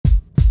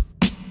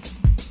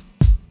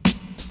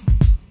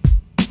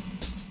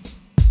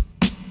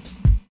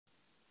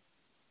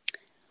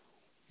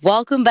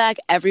Welcome back,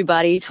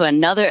 everybody, to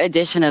another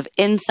edition of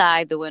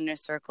Inside the Winner's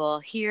Circle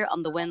here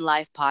on the Win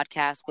Life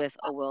podcast with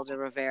Awilda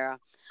Rivera.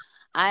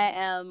 I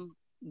am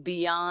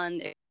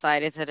beyond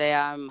excited today.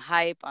 I'm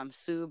hype. I'm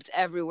souped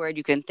every word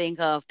you can think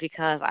of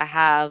because I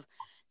have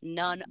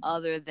none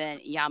other than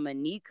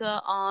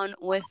Yamanika on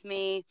with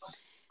me.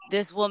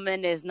 This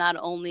woman is not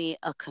only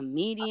a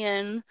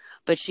comedian,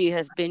 but she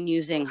has been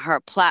using her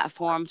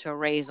platform to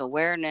raise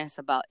awareness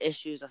about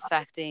issues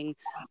affecting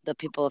the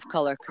people of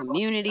color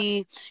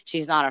community.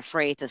 She's not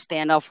afraid to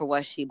stand up for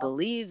what she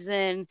believes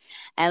in.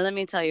 And let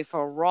me tell you,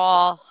 for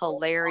raw,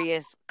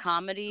 hilarious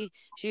comedy,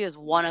 she is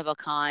one of a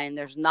kind.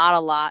 There's not a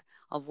lot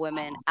of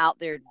women out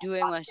there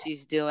doing what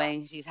she's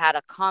doing. She's had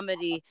a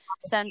Comedy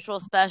Central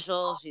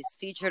special. She's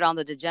featured on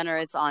The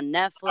Degenerates on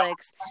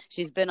Netflix.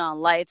 She's been on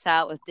Lights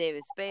Out with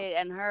David Spade,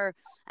 and her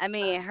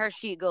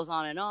sheet goes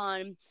on and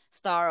on.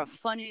 Star of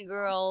Funny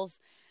Girls.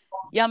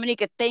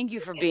 Yamanika, thank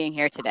you for being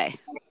here today.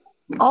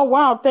 Oh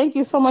wow, thank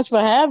you so much for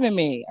having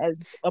me.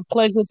 It's a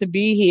pleasure to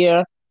be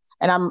here.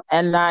 I'm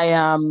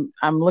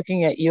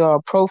looking at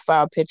your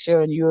profile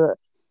picture and you're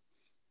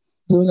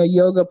doing a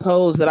yoga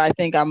pose that I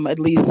think I'm at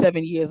least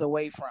 7 years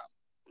away from.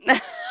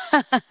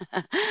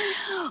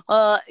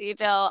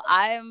 Well,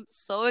 I'm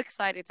so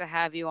excited to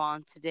have you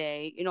on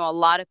today. A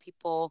lot of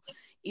people,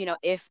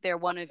 if they're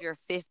one of your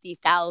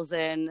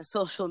 50,000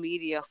 social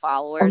media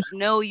followers,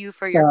 know you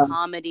for your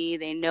comedy.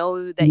 They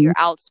know that you're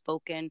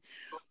outspoken.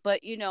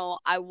 But,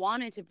 I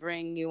wanted to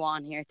bring you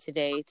on here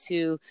today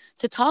to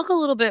talk a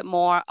little bit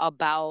more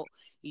about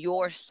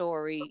your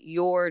story,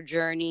 your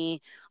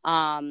journey,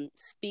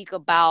 speak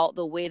about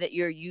the way that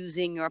you're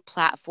using your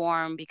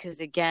platform, because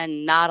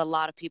again, not a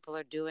lot of people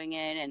are doing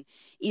it. And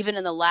even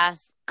in the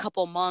last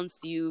couple months,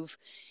 you've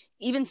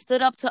even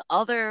stood up to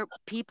other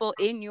people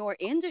in your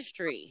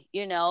industry,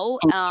 in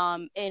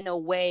a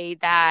way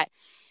that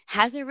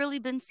hasn't really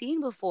been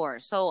seen before.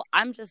 So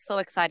I'm just so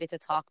excited to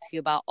talk to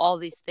you about all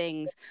these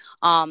things.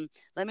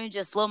 Let me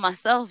just slow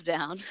myself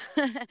down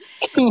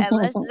and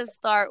let's just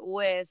start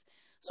with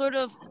sort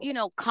of,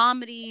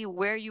 comedy,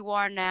 where you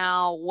are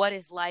now, what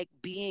it's like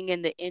being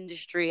in the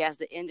industry as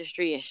the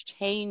industry is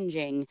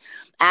changing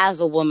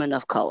as a woman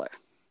of color.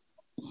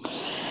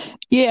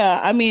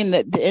 Yeah, I mean,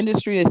 the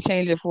industry is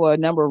changing for a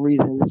number of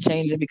reasons. It's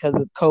changing because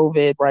of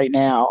COVID right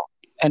now,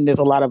 and there's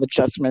a lot of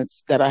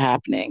adjustments that are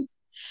happening.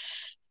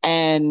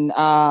 And,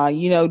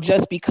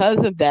 just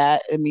because of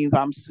that, it means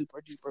I'm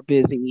super duper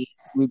busy.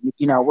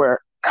 We're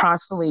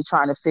constantly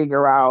trying to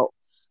figure out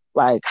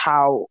like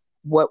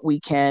what we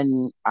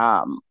can,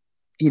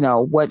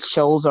 what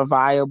shows are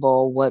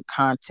viable, what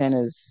content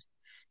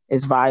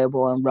is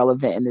viable and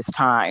relevant in this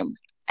time.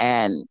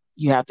 And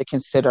you have to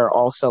consider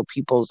also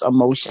people's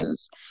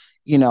emotions.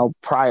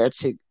 Prior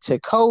to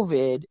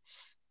COVID,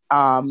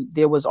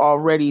 there was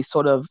already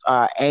sort of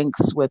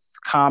angst with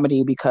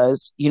comedy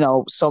because,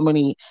 so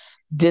many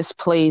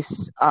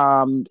displaced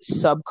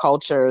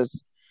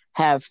subcultures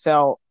have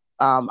felt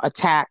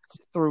attacked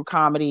through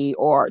comedy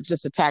or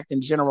just attacked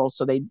in general.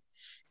 So they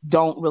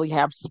don't really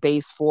have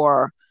space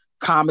for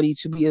comedy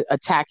to be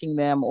attacking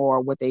them or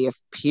what they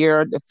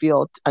appear to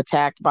feel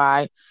attacked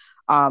by.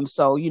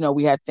 So,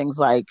 we had things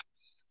like,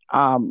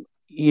 a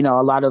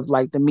lot of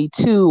like the Me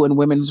Too and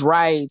women's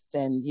rights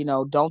and,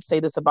 don't say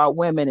this about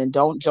women and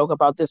don't joke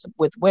about this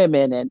with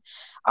women and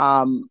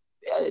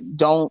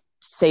don't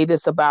say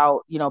this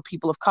about,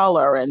 people of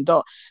color and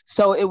don't.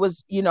 So it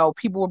was,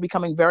 people were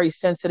becoming very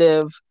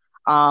sensitive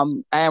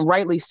and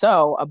rightly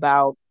so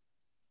about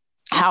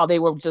how they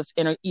were just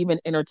even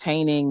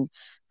entertaining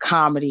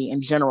comedy in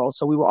general.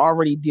 So we were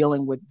already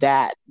dealing with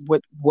that.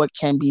 What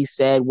can be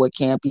said, what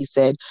can't be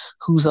said,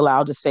 who's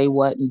allowed to say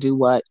what and do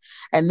what.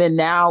 And then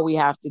now we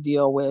have to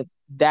deal with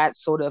that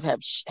sort of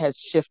has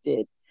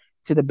shifted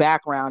to the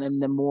background.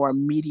 And the more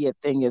immediate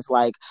thing is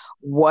like,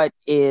 what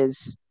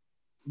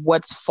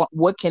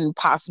can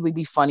possibly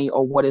be funny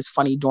or what is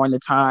funny during the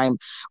time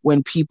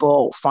when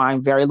people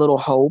find very little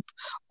hope,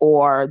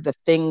 or the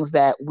things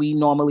that we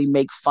normally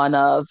make fun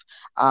of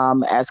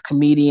as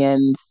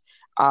comedians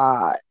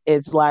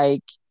is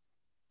like,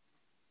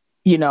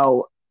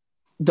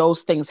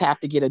 those things have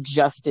to get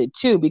adjusted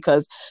too,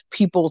 because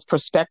people's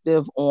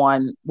perspective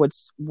on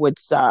what's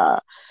the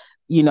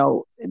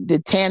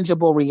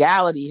tangible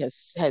reality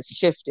has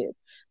shifted.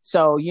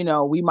 So,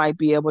 we might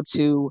be able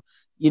to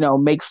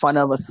make fun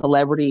of a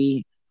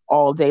celebrity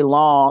all day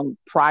long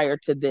prior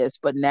to this.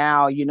 But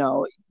now,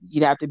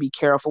 you'd have to be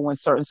careful when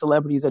certain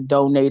celebrities are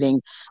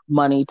donating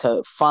money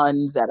to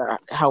funds that are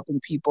helping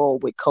people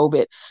with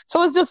COVID.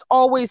 So it's just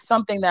always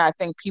something that I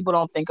think people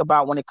don't think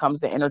about when it comes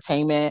to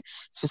entertainment,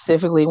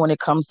 specifically when it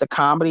comes to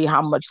comedy,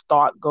 how much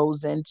thought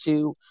goes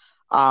into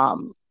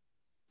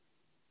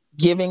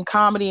giving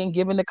comedy and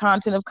giving the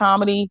content of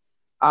comedy.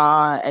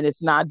 And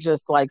it's not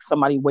just like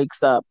somebody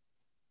wakes up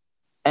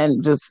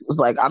and just was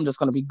like, I'm just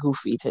going to be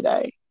goofy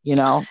today,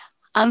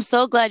 I'm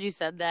so glad you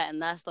said that. And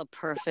that's the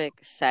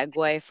perfect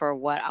segue for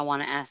what I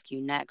want to ask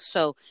you next.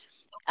 So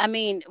I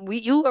mean,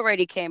 you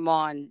already came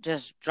on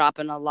just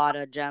dropping a lot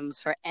of gems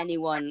for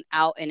anyone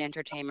out in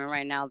entertainment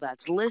right now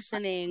that's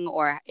listening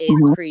or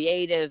is Mhm.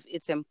 creative.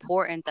 It's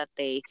important that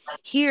they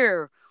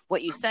hear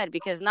what you said,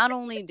 because not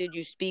only did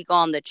you speak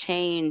on the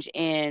change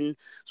in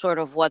sort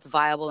of what's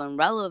viable and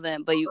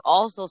relevant, but you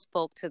also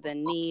spoke to the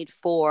need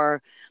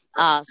for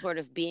sort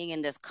of being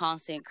in this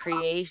constant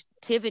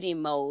creativity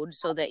mode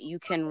so that you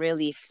can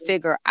really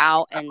figure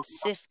out and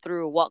sift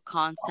through what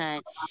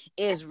content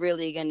is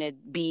really going to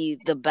be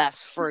the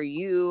best for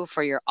you,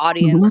 for your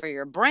audience, Mhm. for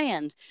your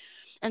brand.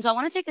 And so I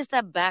want to take a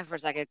step back for a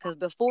second, because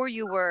before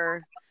you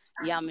were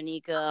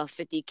Yamaneika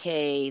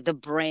 50K, the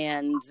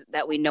brand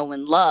that we know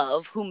and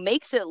love, who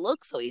makes it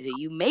look so easy.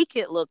 You make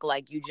it look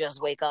like you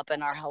just wake up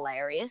and are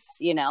hilarious,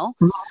 you know?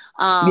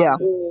 Yeah.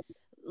 Um,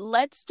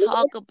 let's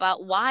talk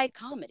about why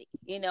comedy,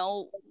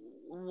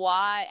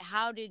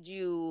 how did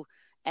you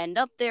end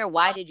up there?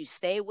 Why did you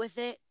stay with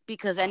it?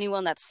 Because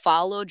anyone that's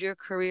followed your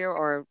career,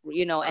 or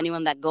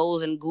anyone that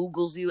goes and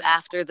Googles you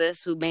after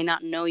this who may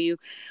not know you,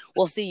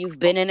 will see you've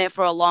been in it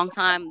for a long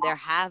time. There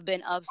have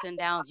been ups and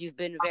downs. You've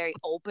been very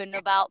open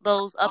about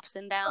those ups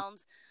and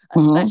downs,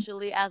 Mhm.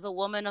 especially as a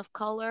woman of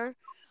color.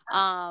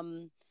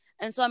 And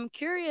so I'm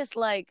curious,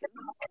 like,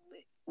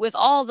 with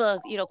all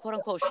the quote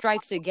unquote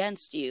strikes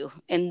against you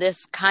in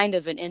this kind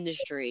of an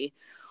industry,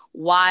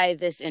 why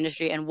this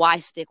industry and why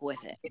stick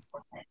with it?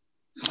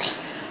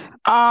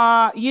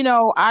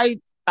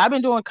 I've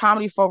been doing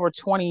comedy for over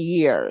 20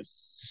 years.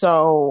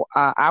 So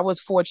I was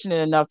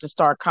fortunate enough to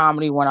start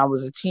comedy when I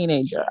was a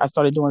teenager. I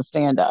started doing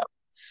stand up.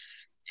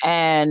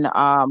 And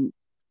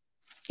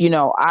you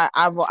know,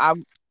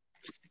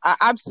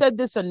 I've said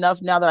this enough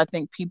now that I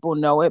think people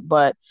know it,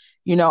 but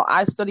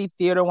I studied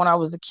theater when I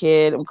was a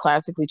kid. I'm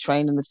classically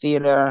trained in the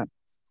theater.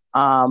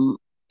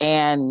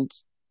 And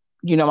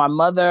my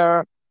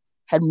mother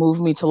had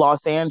moved me to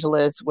Los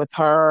Angeles with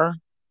her.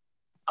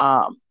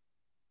 Um,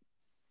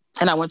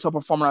 and I went to a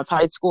performing arts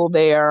high school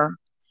there.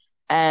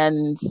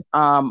 And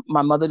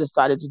my mother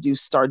decided to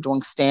start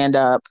doing stand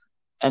up,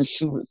 and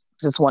she was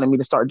just wanted me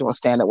to start doing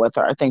stand up with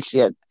her. I think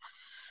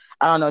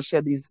I don't know, she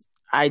had these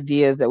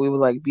ideas that we would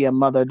like be a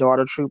mother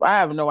daughter troupe. I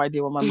have no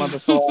idea what my mother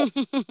thought.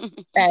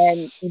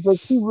 And but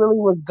she really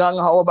was gung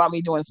ho about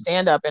me doing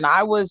stand up, and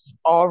I was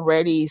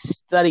already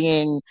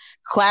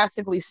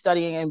classically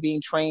studying and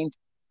being trained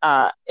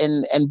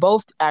in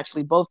both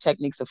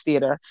techniques of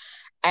theater,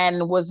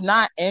 and was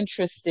not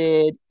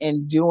interested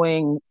in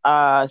doing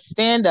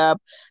stand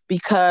up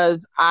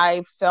because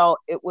I felt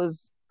it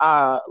was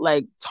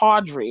like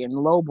tawdry and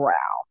lowbrow,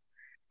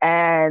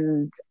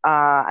 and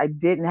I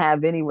didn't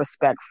have any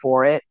respect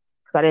for it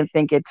because I didn't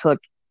think it took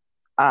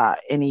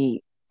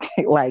any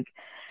like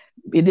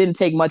it didn't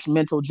take much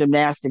mental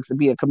gymnastics to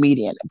be a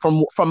comedian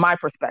from my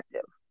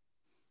perspective.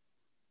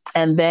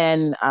 And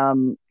then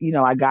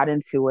I got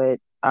into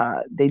it.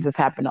 They just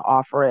happened to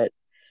offer it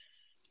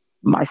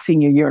my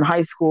senior year in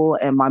high school,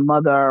 and my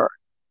mother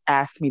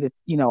asked me to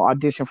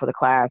audition for the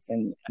class,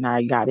 and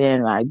I got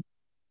in, and I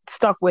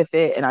stuck with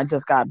it, and I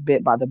just got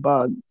bit by the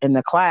bug in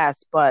the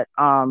class. But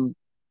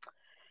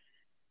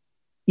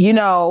you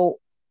know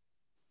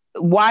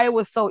why it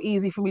was so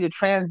easy for me to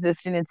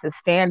transition into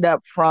stand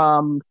up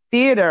from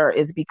theater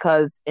is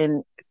because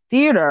in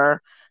theater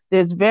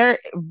there's very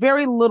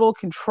very little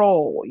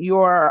control.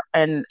 You're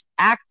an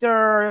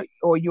actor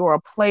or you're a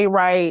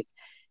playwright.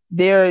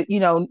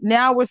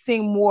 Now we're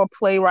seeing more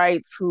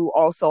playwrights who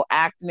also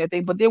act in their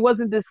thing, but there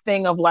wasn't this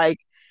thing of like,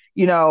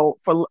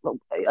 for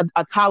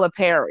a Tyler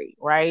Perry,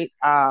 right?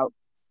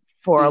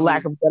 For a Mm-hmm.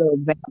 lack of a better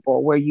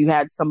example, where you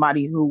had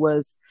somebody who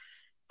was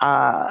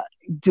uh,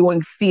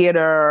 doing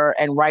theater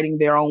and writing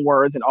their own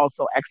words and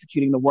also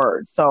executing the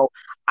words. So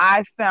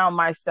I found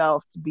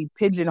myself to be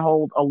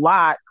pigeonholed a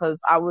lot because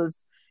I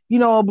was, a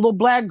little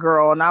black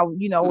girl, and I,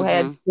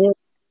 had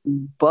Mm-hmm.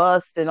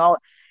 bust and all,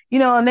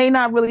 and they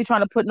not really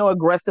trying to put no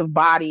aggressive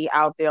body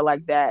out there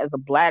like that as a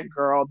black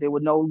girl. There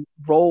were no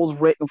roles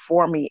written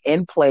for me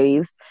in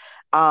plays.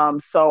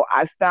 So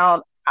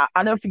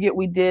I never forget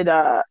we did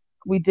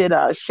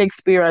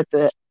Shakespeare at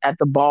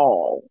the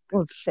ball. It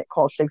was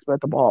called Shakespeare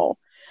at the Ball,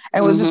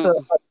 and it was just a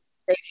Mm-hmm.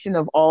 nation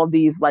of all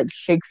these like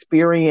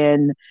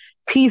Shakespearean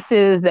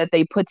pieces that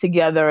they put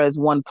together as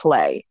one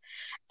play.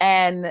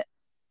 And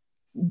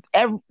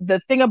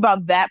the thing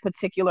about that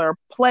particular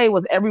play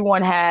was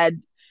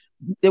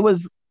there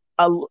was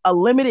a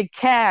limited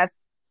cast,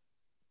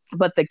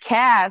 but the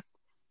cast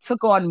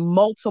took on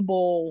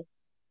multiple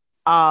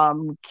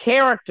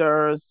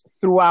characters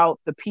throughout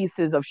the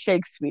pieces of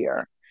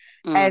Shakespeare.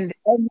 Mm. And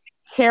every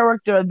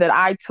character that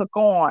I took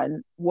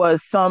on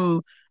was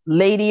some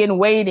lady in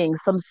waiting,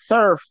 some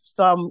serf,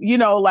 some,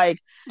 like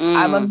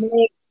I'm a Mm.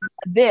 maid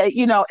there,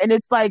 and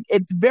it's like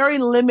it's very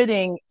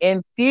limiting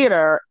in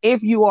theater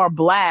if you are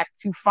black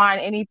to find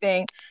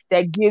anything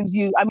that gives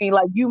you. I mean,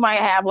 like you might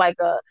have like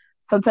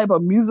some type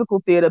of musical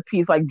theater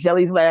piece like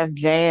Jelly's Last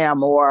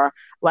Jam, or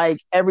like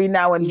every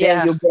now and then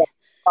Yeah. you'll get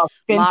a Ma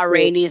Fences,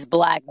 Rainey's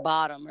Black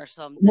Bottom or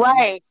something.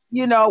 right?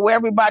 Where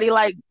everybody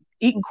like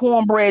eating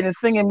cornbread and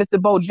singing Mr.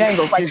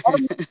 Bojangles. Like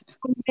every now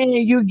and then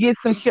you get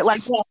some shit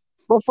like that.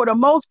 but for the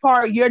most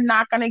part, you're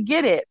not going to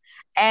get it.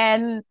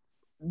 And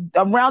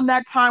around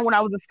that time when I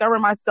was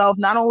discovering myself,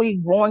 not only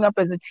growing up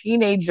as a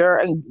teenager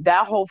and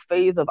that whole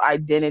phase of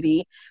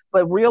identity,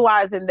 but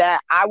realizing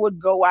that I would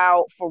go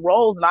out for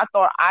roles. And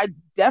I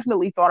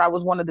definitely thought I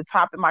was one of the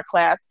top in my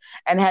class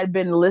and had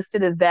been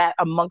listed as that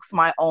amongst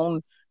my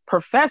own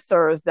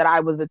professors, that I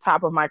was the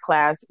top of my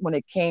class when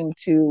it came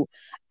to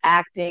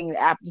acting,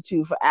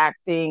 aptitude for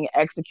acting,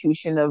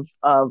 execution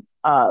of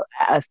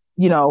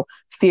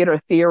theater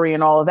theory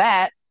and all of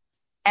that.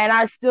 And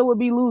I still would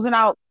be losing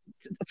out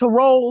to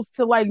roles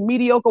to like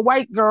mediocre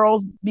white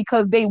girls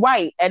because they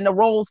white, and the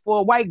roles for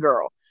a white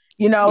girl,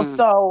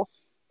 so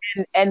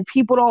and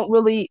people don't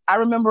really. I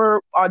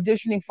remember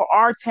auditioning for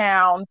Our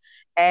Town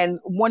and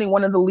wanting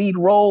one of the lead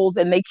roles,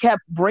 and they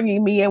kept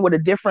bringing me in with a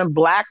different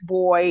black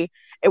boy.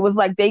 It was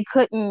like they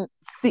couldn't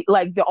see,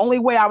 like, the only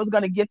way I was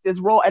going to get this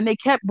role, and they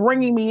kept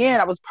bringing me in.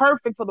 I was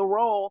perfect for the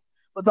role,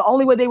 but the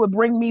only way they would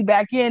bring me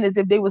back in is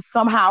if they was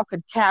somehow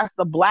could cast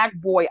a black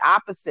boy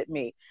opposite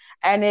me.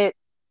 And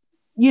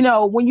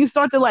when you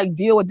start to like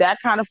deal with that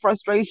kind of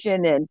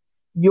frustration, and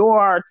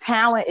your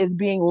talent is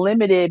being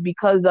limited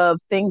because of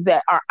things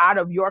that are out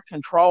of your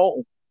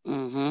control.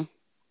 Mm-hmm.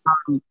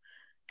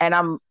 And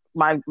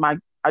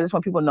I just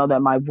want people to know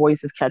that my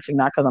voice is catching,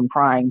 not because I'm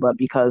crying, but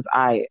because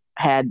I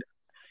had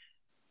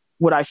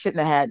what I shouldn't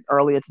have had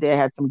earlier today. I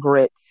had some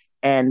grits,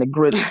 and the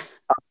grits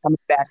are coming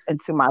back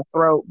into my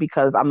throat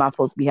because I'm not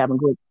supposed to be having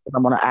grits because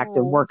I'm on an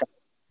active workout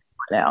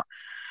right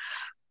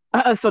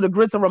now. So the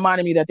grits are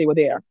reminding me that they were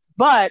there.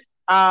 But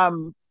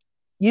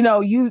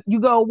you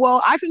go,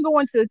 well, I can go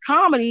into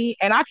comedy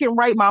and I can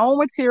write my own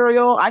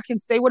material. I can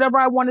say whatever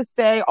I want to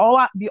say.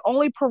 The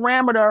only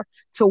parameter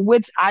to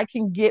which I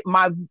can get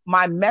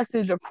my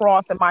message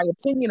across and my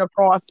opinion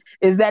across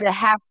is that it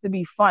has to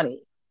be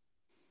funny.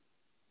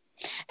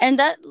 And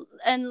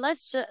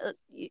let's just,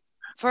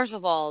 first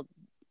of all,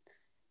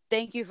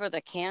 thank you for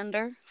the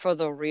candor, for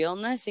the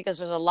realness, because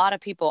there's a lot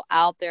of people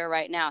out there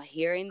right now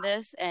hearing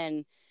this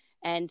and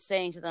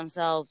saying to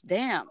themselves,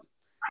 damn,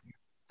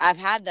 I've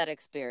had that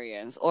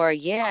experience. Or,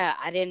 yeah,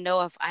 I didn't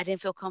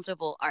feel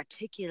comfortable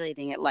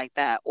articulating it like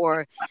that.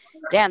 Or,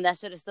 damn, that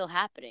shit is still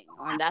happening.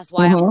 Or that's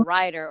why I'm a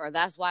writer, or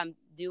that's why I'm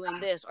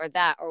doing this or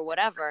that or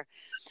whatever.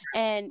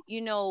 And,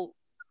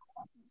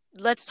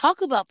 let's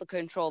talk about the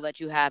control that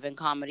you have in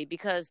comedy,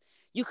 because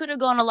you could have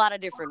gone a lot of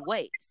different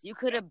ways. You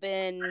could have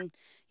been,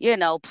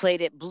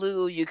 played it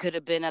blue. You could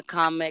have been a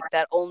comic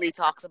that only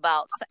talks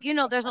about,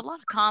 there's a lot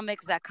of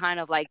comics that kind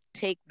of like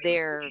take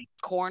their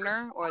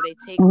corner, or they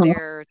take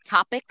their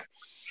topic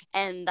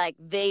and like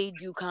they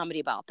do comedy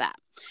about that.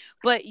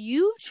 But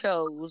you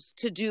chose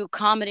to do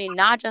comedy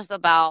not just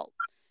about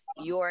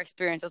your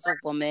experience as a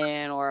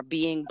woman, or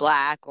being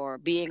black, or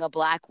being a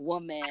black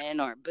woman,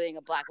 or being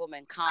a black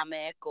woman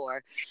comic,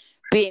 or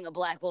being a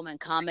black woman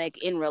comic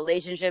in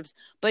relationships,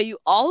 but you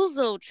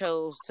also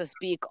chose to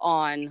speak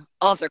on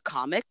other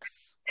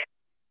comics,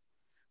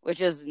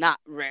 which is not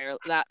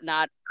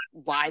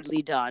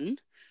widely done.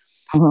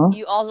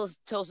 You also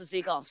chose to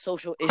speak on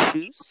social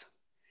issues.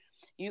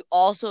 You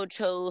also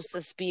chose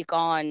to speak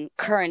on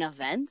current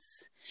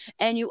events.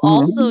 And you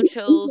also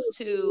chose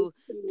to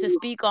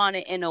speak on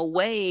it in a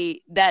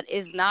way that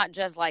is not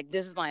just like,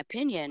 this is my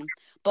opinion,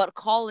 but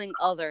calling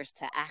others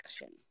to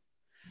action.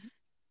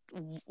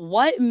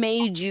 What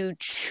made you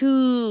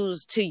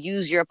choose to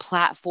use your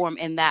platform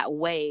in that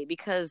way?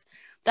 Because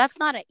that's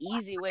not an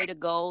easy way to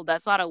go.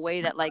 That's not a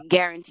way that like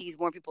guarantees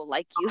more people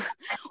like you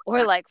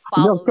or like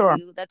follow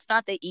you. That's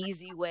not the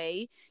easy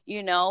way.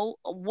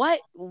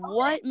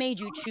 What made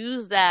you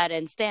choose that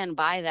and stand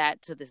by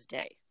that to this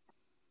day?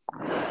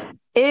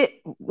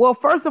 Well,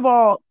 first of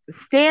all,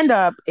 stand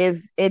up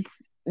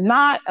it's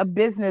not a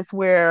business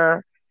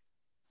where,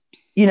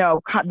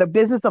 the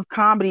business of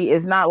comedy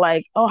is not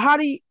like, oh,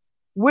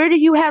 where do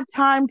you have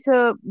time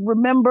to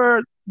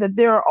remember that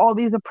there are all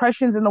these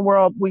oppressions in the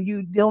world when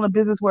you deal in a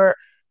business where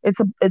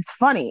it's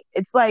funny?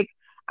 It's like,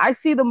 I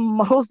see the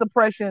most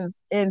oppressions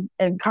in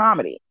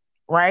comedy,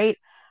 right?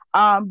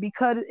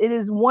 Because it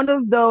is one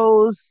of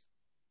those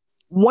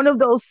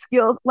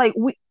skills. Like,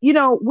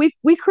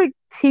 we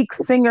critique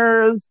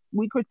singers,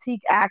 we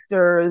critique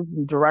actors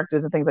and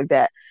directors and things like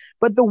that.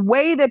 But the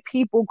way that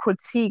people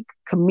critique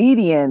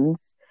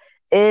comedians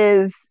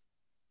is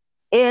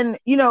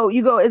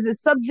you go, is it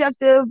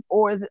subjective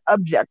or is it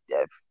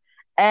objective?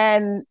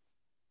 And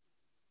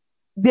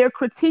they're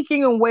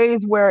critiquing in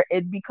ways where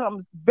it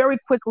becomes very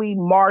quickly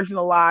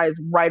marginalized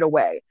right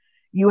away.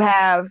 You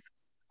have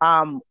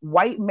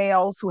white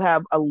males who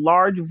have a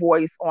large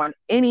voice on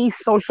any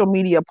social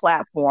media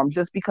platform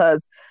just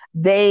because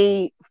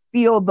they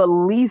feel the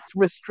least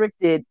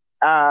restricted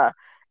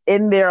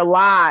in their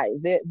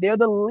lives. They're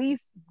the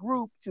least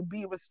group to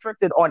be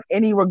restricted on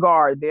any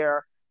regard.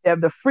 They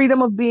have the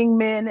freedom of being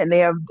men, and they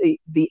have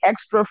the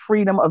extra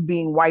freedom of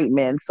being white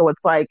men. So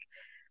it's like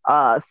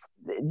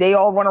they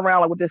all run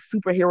around like with this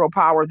superhero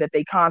power that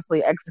they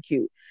constantly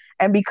execute.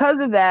 And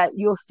because of that,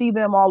 you'll see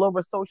them all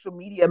over social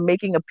media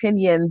making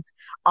opinions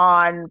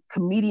on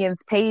comedians'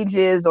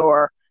 pages,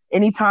 or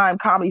anytime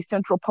Comedy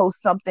Central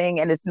posts something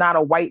and it's not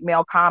a white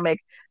male comic,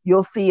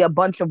 you'll see a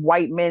bunch of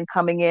white men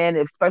coming in,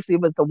 especially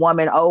if it's a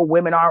woman. Oh,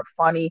 women aren't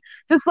funny.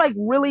 Just like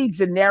really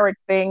generic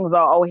things.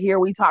 Oh, here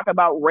we talk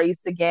about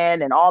race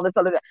again and all this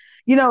other,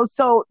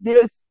 so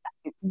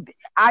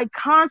I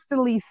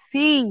constantly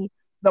see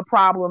the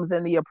problems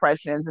and the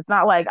oppressions. It's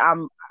not like I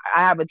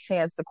have a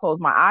chance to close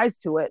my eyes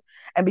to it.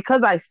 And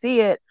because I see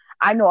it,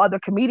 I know other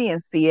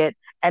comedians see it.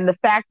 And the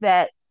fact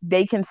that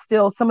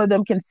some of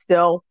them can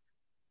still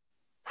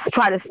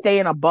try to stay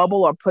in a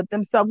bubble or put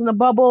themselves in a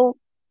bubble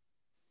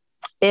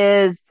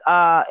is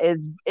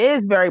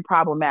very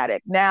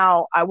problematic.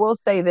 Now, I will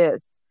say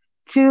this: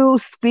 to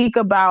speak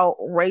about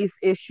race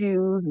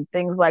issues and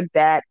things like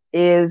that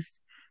is,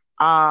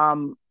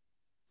 and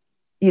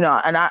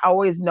I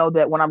always know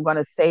that when I'm going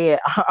to say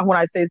it, when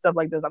I say stuff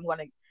like this, I'm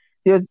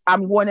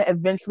going to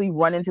eventually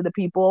run into the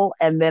people,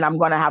 and then I'm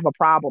going to have a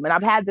problem. And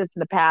I've had this in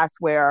the past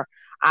where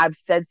I've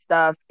said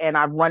stuff and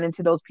I've run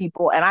into those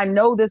people, and I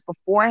know this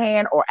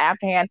beforehand or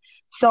afterhand.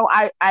 So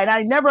I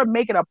never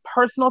make it a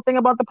personal thing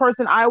about the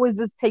person. I always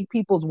just take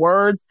people's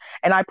words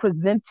and I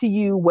present to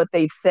you what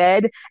they've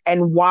said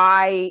and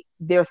why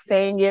they're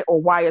saying it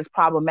or why it's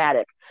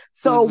problematic.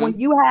 So when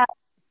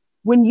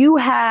you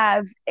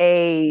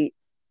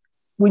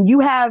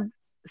have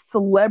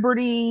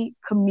celebrity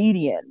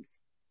comedians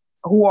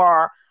who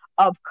are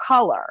of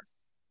color,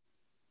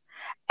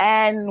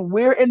 and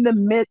we're in the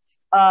midst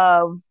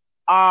of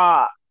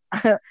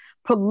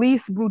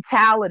police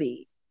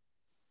brutality,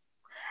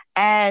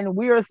 and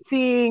we are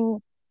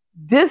seeing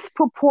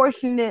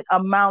disproportionate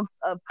amounts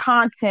of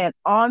content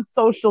on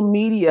social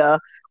media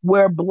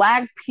where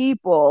Black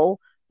people,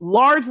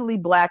 largely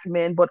Black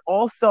men, but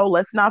also,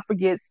 let's not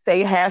forget,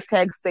 say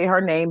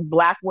her name,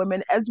 Black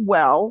women as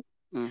well,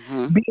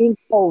 being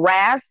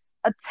harassed,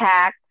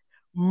 attacked,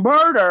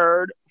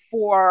 murdered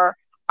for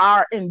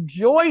our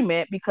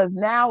enjoyment, because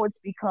now it's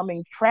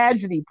becoming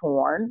tragedy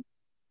porn.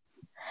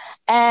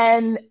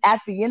 And at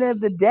the end of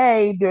the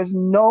day, there's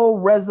no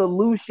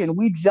resolution.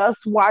 We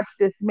just watched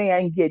this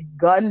man get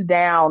gunned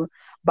down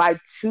by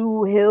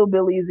two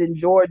hillbillies in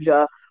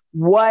Georgia.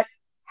 What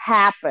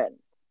happened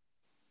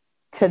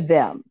to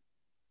them?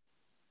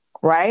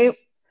 Right?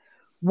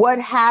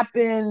 What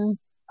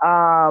happens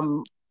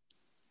to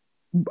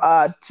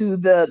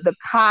the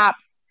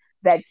cops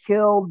that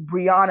killed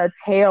Breonna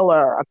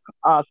Taylor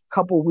a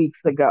couple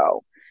weeks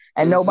ago?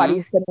 And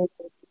nobody said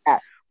anything to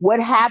that. What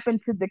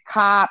happened to the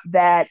cop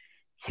that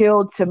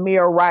killed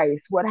Tamir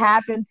Rice? What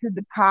happened to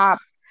the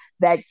cops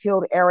that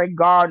killed Eric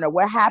Gardner?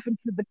 What happened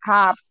to the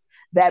cops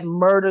that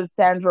murdered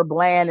Sandra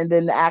Bland and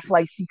then act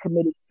like she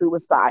committed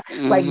suicide?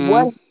 Like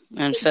what?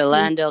 And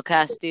Philando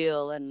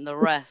Castile and the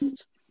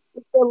rest.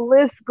 The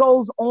list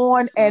goes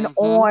on and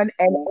on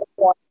and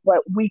on.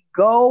 But we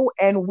go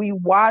and we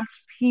watch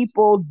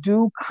people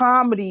do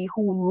comedy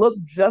who look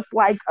just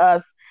like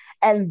us,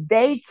 and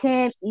they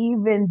can't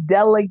even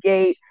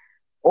delegate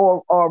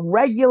or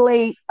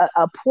regulate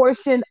a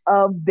portion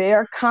of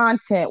their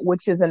content,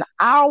 which is an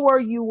hour.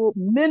 You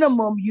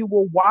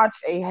will watch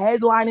a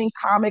headlining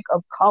comic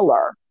of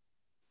color.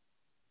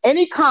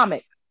 Any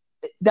comic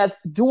that's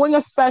doing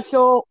a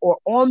special or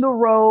on the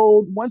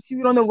road, once you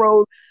get on the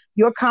road,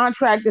 your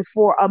contract is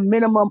for a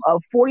minimum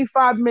of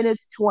 45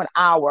 minutes to an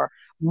hour.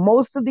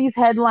 Most of these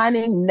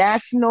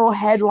national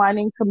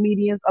headlining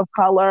comedians of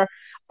color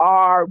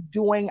are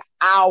doing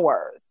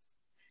hours.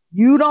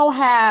 You don't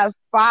have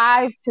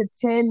 5 to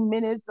 10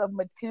 minutes of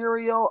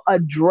material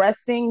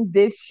addressing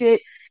this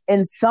shit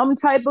in some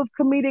type of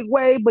comedic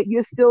way, but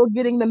you're still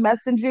getting the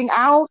messaging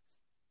out.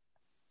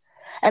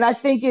 And I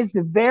think it's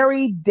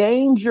very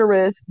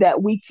dangerous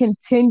that we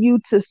continue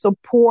to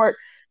support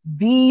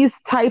these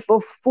type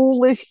of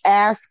foolish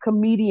ass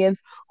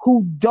comedians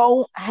who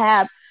don't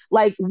have,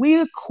 like,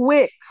 we're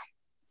quick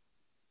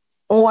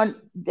on,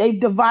 they've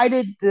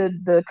divided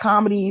the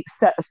comedy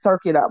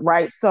circuit up,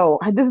 right? So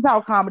this is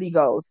how comedy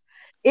goes.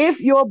 If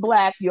you're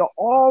Black, you're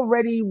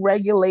already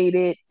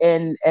regulated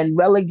and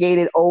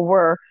relegated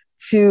over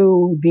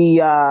to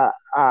the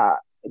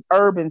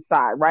urban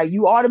side, right?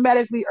 You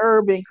automatically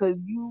urban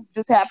because you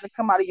just happen to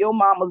come out of your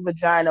mama's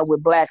vagina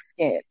with Black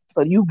skin.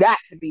 So you got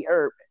to be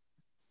urban.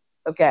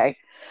 Okay.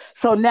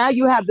 So now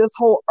you have this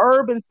whole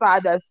urban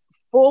side that's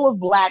full of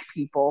Black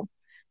people.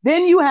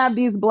 Then you have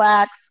these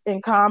Blacks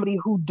in comedy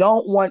who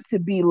don't want to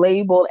be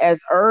labeled as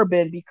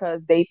urban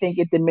because they think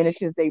it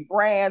diminishes their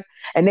brands.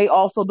 And they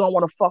also don't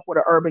want to fuck with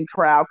an urban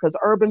crowd, because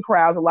urban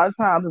crowds, a lot of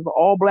times, is an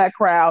all Black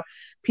crowd.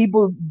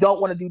 People don't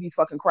want to do these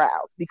fucking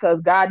crowds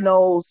because God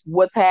knows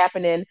what's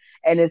happening.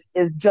 And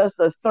it's just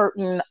a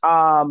certain,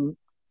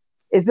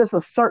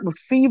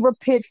 fever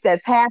pitch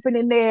that's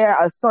happening there,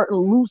 a certain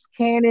loose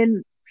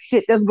cannon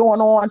shit that's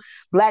going on.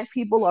 Black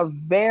people are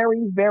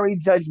very, very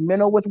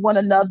judgmental with one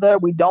another.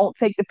 We don't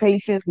take the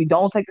patience. We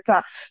don't take the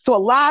time. So a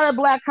lot of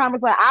Black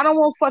comics like, I don't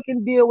want to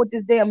fucking deal with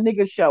this damn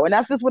nigga show. And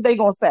that's just what they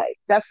gonna say.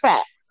 That's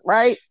facts,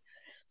 right?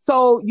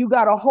 So you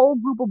got a whole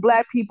group of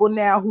black people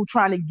now who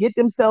trying to get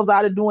themselves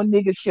out of doing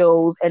nigga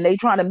shows, and they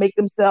trying to make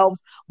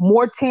themselves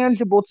more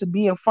tangible to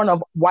be in front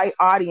of white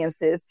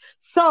audiences.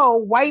 So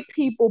white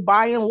people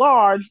by and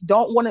large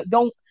don't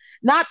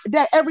not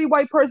that every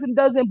white person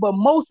doesn't, but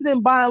most of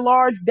them by and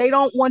large, they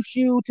don't want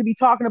you to be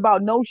talking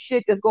about no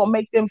shit that's gonna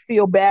make them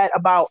feel bad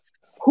about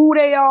who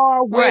they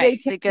are, where they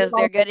Right, came because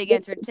they're getting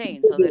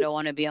entertained, so they don't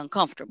want to be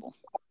uncomfortable.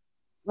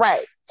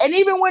 Right. And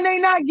even when they're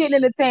not getting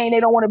entertained, they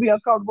don't want to be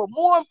uncomfortable.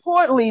 More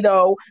importantly,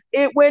 though,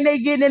 when they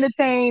get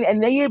entertained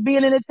and they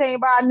being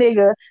entertained by a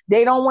nigga,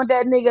 they don't want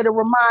that nigga to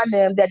remind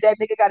them that that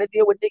nigga got to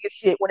deal with nigga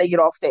shit when they get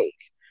off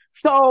stage.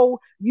 So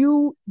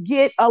you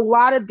get a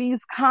lot of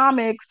these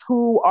comics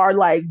who are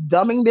like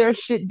dumbing their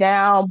shit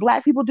down.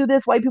 Black people do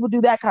this, white people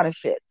do that kind of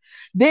shit.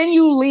 Then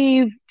you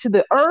leave to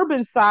the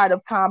urban side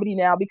of comedy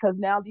now because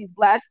now these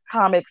black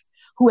comics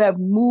who have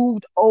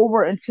moved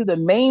over into the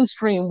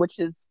mainstream, which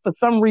is for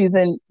some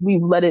reason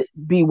we've let it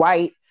be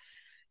white.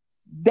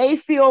 They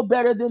feel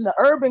better than the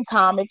urban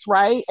comics,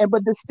 right? And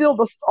but there's still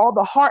all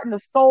the heart and the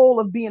soul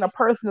of being a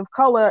person of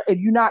color, if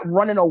you're not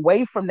running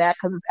away from that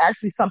because it's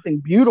actually something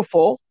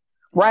beautiful,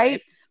 right?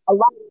 Right. A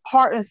lot of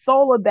heart and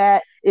soul of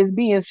that is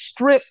being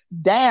stripped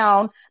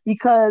down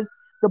because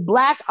the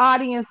black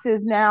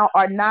audiences now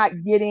are not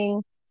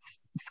getting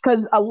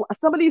because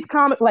some of these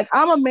comics, like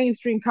I'm a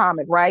mainstream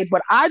comic, right?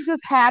 But I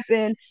just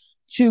happen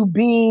to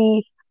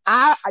be,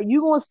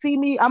 you gonna see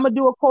me? I'm gonna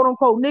do a quote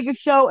unquote nigga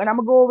show, and I'm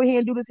gonna go over here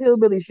and do this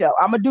hillbilly show.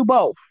 I'm gonna do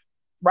both,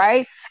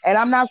 right? And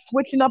I'm not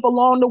switching up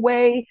along the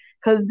way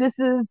because this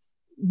is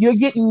you're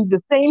getting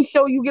the same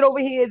show you get over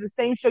here is the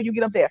same show you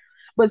get up there.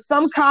 But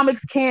some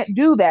comics can't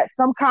do that.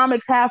 Some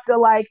comics have to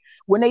like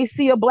when they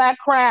see a black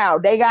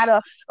crowd, they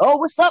gotta, oh,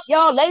 what's up,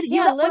 y'all? Lady,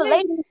 give it Yeah, up for the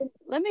lady.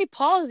 let me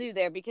pause you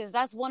there because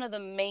that's one of the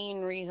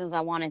main reasons I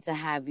wanted to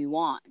have you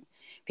on.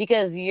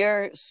 Because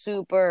you're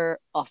super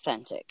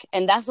authentic.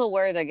 And that's a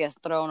word that gets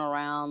thrown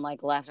around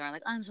like left and right,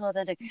 like I'm so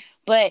authentic.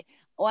 But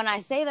when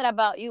I say that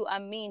about you, I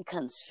mean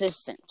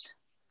consistent.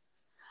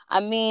 I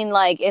mean,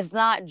 like, it's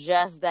not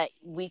just that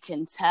we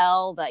can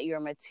tell that you're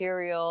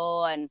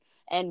material and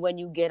when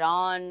you get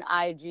on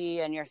IG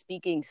and you're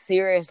speaking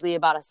seriously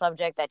about a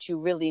subject that you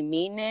really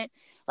mean it.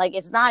 Like,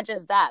 it's not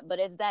just that, but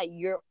it's that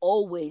you're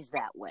always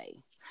that way.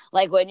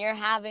 Like, when you're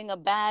having a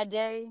bad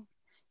day,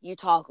 you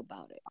talk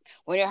about it.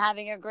 When you're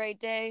having a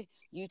great day,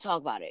 you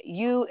talk about it.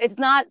 It's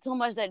not so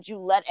much that you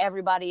let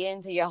everybody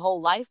into your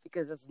whole life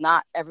because it's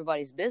not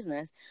everybody's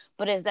business,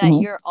 but it's that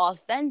Mhm. you're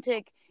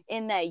authentic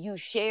in that you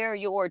share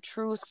your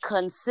truth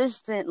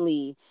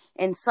consistently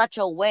in such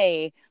a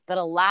way that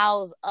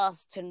allows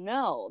us to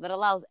know, that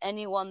allows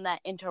anyone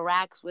that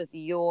interacts with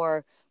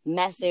your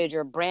message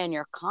or brand,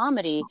 your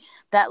comedy,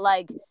 that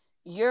like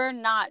you're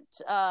not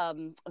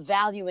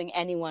valuing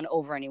anyone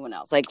over anyone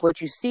else. Like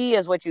what you see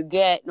is what you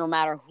get, no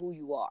matter who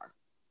you are.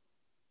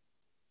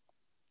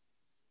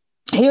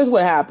 Here's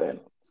what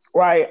happened,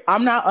 right?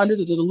 I'm not under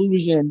the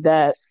delusion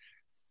that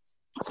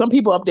some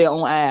people up their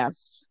own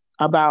ass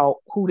about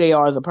who they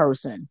are as a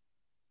person.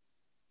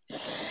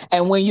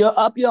 And when you're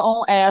up your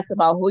own ass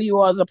about who you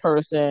are as a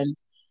person,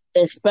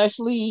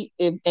 especially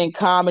in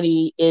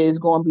comedy, is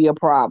going to be a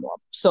problem.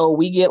 So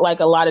we get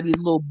like a lot of these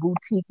little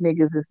boutique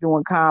niggas that's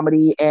doing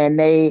comedy, and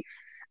they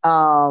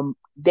are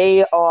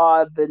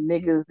the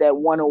niggas that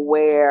want to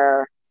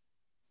wear.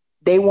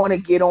 They want to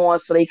get on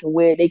so they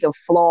can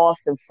floss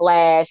and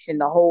flash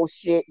and the whole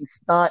shit and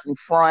stunt in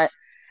front.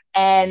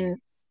 And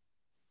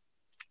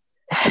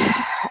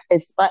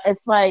it's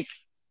like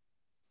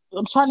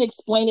I'm trying to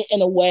explain it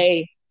in a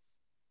way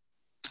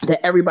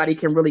that everybody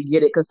can really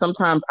get it because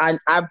sometimes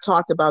I've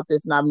talked about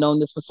this and I've known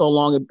this for so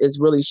long it's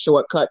really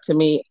shortcut to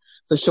me.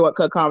 It's a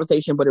shortcut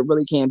conversation, but it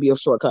really can be a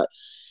shortcut.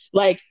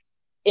 Like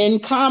in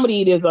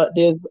comedy, there's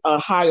a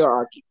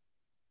hierarchy.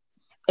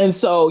 And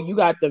so you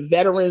got the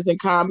veterans in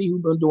comedy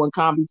who've been doing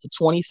comedy for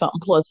 20 something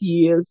plus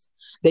years.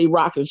 They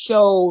rocking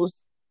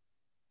shows.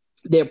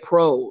 They're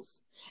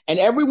pros. And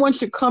everyone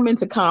should come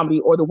into comedy,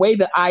 or the way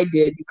that I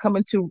did, you come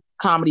into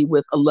comedy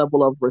with a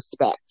level of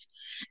respect.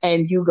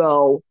 And you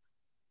go,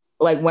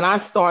 like when I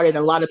started,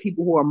 a lot of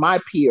people who are my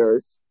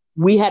peers,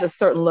 we had a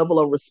certain level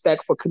of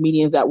respect for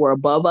comedians that were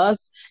above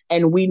us.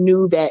 And we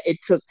knew that it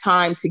took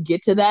time to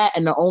get to that.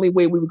 And the only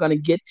way we were going to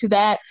get to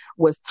that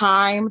was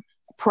time,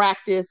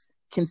 practice,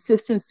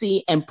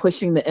 consistency, and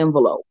pushing the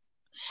envelope.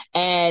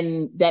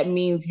 And that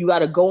means you got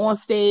to go on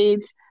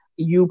stage.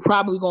 You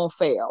probably gonna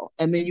fail,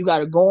 and then you got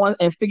to go on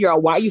and figure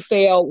out why you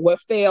failed, what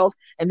failed,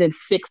 and then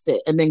fix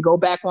it, and then go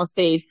back on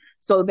stage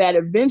so that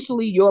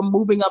eventually you're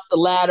moving up the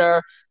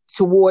ladder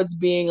towards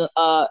being an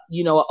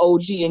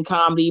OG in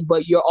comedy,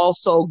 but you're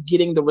also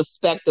getting the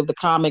respect of the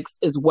comics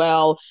as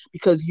well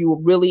because you're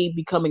really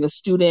becoming a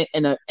student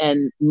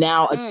and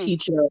now a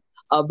teacher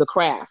of the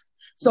craft.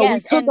 So we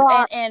Yes, took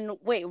our and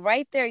wait,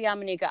 right there,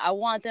 Yamanika, I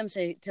want them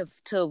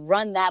to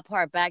run that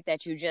part back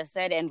that you just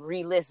said and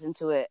re-listen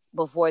to it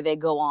before they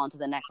go on to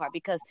the next part.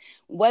 Because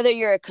whether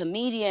you're a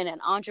comedian, an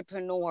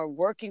entrepreneur,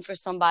 working for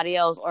somebody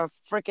else, or a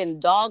freaking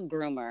dog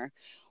groomer,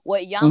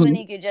 What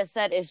Yamanika just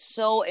said is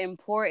so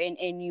important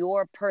in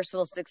your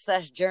personal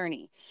success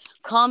journey.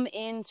 Come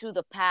into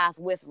the path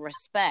with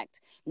respect,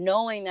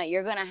 knowing that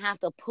you're going to have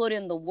to put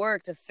in the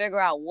work to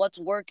figure out what's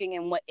working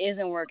and what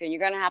isn't working.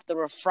 You're going to have to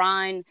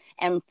refine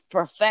and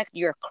perfect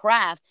your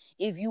craft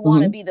if you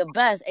want to be the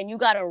best. And you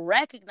got to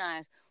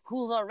recognize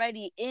who's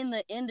already in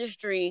the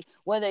industry,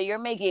 whether you're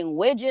making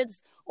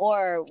widgets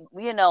or,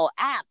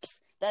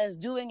 apps that is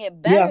doing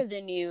it better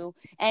than you,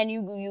 and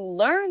you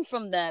learn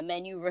from them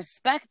and you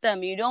respect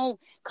them. You don't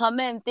come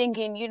in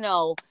thinking,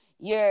 you're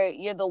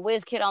the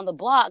whiz kid on the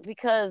block,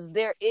 because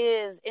there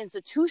is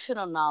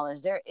institutional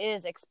knowledge, there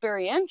is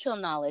experiential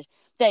knowledge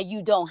that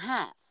you don't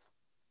have.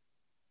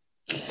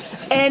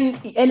 And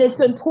it's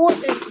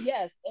important,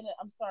 yes. And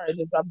I'm sorry,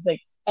 I'm saying,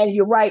 and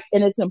you're right,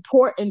 and it's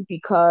important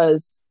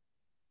because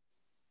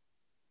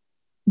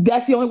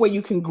that's the only way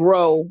you can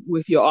grow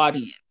with your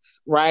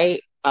audience,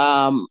 right?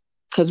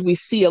 Because we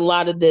see a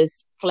lot of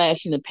this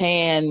flash in the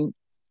pan.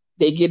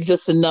 They get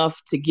just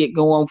enough to get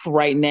going for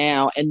right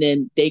now, and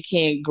then they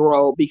can't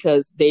grow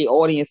because their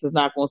audience is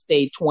not going to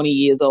stay 20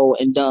 years old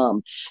and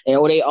dumb,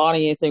 or their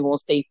audience ain't going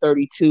to stay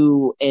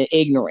 32 and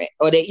ignorant,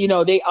 or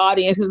their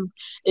audience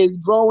is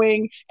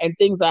growing and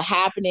things are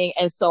happening.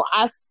 And so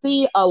I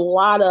see a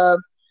lot of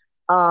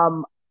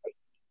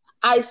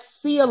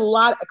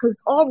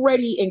because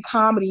already in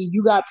comedy,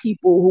 you got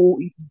people who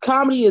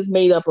comedy is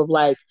made up of,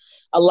 like,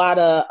 a lot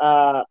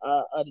of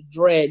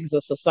dregs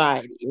of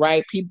society,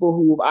 right? People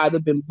who've either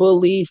been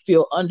bullied,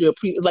 feel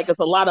like it's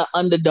a lot of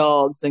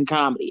underdogs in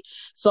comedy.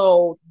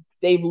 So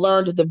they've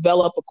learned to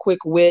develop a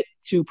quick wit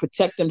to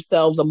protect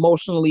themselves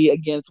emotionally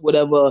against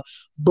whatever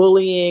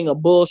bullying or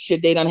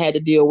bullshit they done had to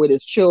deal with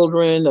as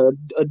children or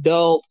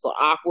adults or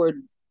awkward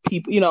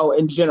people,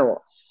 in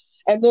general.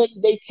 And then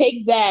they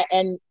take that,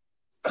 and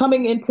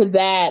coming into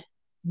that,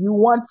 you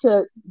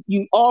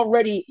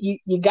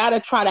got to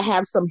try to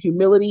have some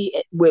humility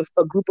with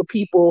a group of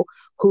people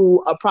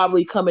who are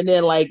probably coming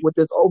in like with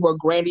this over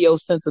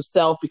grandiose sense of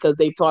self, because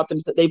they've told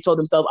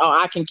themselves, oh,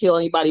 I can kill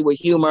anybody with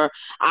humor.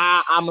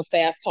 I'm a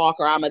fast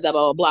talker. I'm a blah,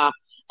 blah, blah.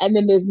 And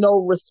then there's no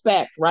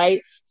respect,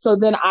 right? So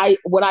then I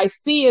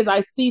see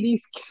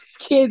these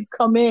kids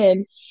come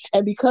in,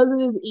 and because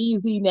it is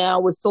easy now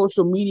with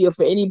social media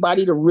for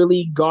anybody to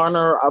really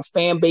garner a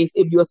fan base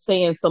if you're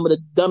saying some of the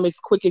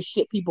dumbest, quickest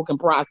shit people can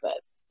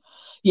process.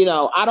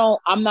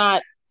 I'm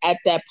not at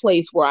that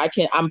place where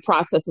I'm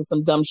processing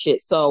some dumb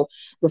shit. So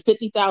the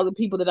 50,000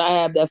 people that I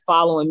have that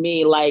following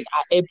me, like,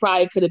 it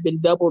probably could have been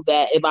double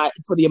that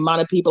for the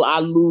amount of people I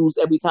lose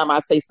every time I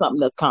say something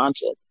that's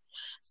conscious.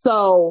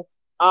 So,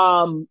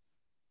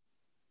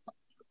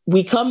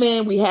 we come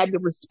in, we had the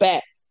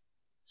respect,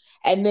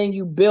 and then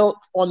you built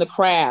on the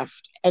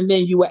craft, and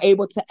then you were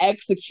able to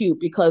execute,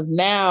 because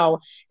now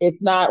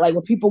it's not like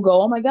when people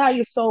go, oh my God,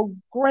 you're so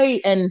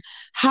great. And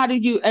how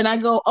did you, and I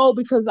go, oh,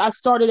 because I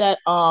started at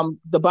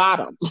the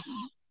bottom.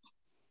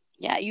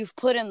 Yeah, you've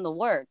put in the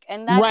work.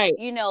 And that's, right.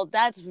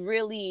 That's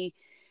really,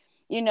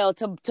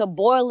 to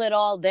boil it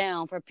all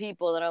down for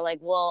people that are like,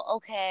 well,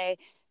 okay,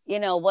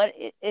 what,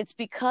 it's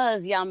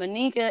because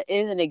Yamanika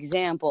is an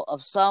example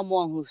of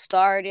someone who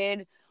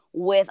started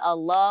with a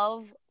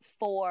love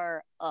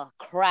for a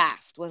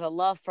craft, with a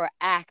love for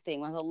acting,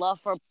 with a love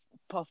for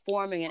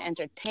performing and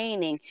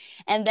entertaining,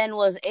 and then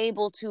was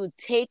able to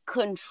take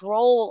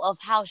control of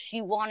how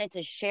she wanted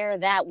to share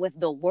that with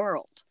the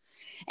world.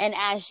 And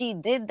as she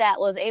did that,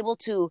 was able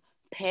to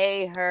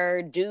pay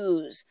her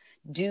dues,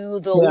 do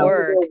the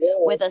work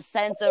with a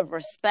sense of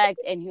respect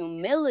and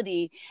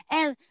humility.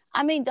 And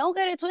I mean, don't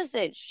get it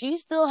twisted. She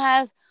still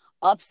has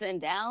ups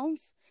and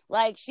downs.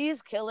 Like,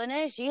 she's killing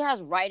it. She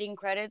has writing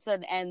credits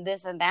and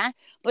this and that,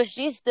 but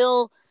she's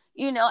still,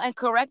 and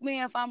correct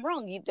me if I'm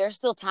wrong, there's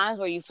still times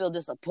where you feel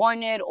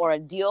disappointed, or a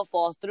deal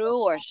falls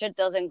through, or shit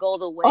doesn't go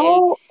the way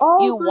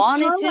you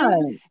wanted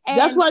to. And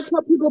that's why I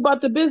tell people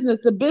about the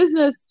business. The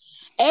business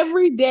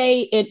every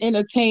day in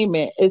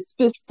entertainment is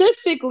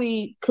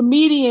specifically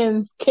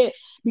comedians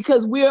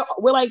because we're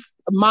like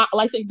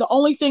the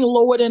only thing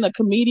lower than a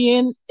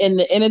comedian in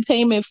the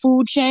entertainment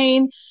food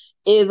chain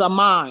is a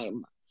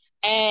mime.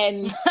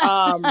 And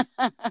and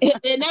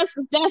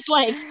that's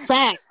like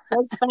fact.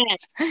 That's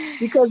fact.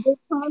 Because they're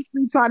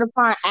constantly trying to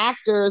find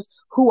actors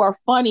who are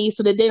funny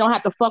so that they don't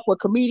have to fuck with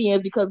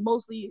comedians, because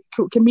mostly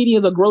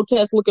comedians are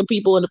grotesque looking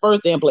people in the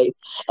first damn place.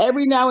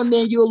 Every now and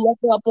then you'll look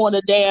up on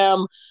a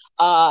damn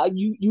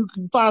you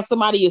can find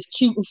somebody as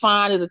cute and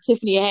fine as a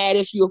Tiffany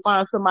Haddish. You'll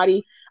find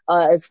somebody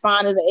as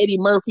fine as an Eddie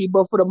Murphy,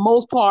 but for the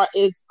most part,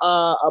 it's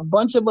a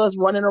bunch of us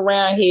running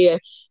around here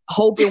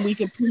hoping we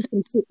can piece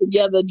some shit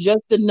together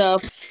just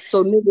enough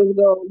so niggas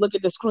go look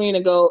at the screen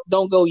and go,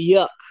 don't go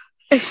yuck.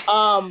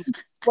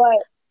 But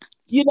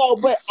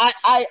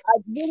I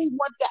really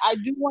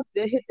want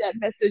to hit that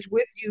message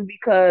with you,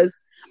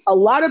 because a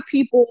lot of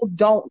people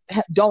don't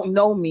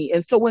know me,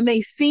 and so when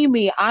they see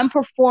me, I'm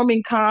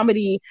performing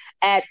comedy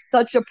at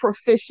such a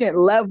proficient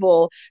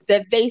level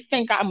that they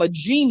think I'm a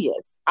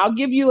genius. I'll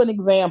give you an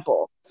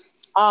example.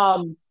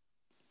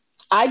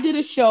 I did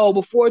a show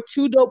before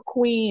Two Dope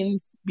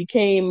Queens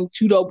became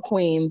Two Dope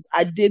Queens.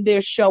 I did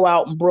their show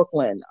out in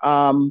Brooklyn.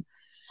 I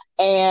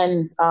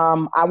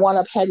wound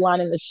up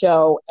headlining the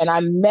show, and I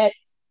met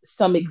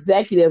some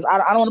executives. I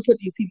don't want to put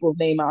these people's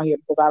name out here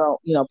because I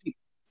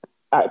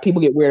don't,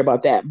 people get weird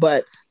about that.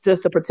 But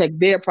just to protect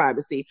their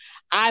privacy,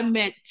 I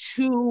met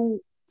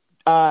two.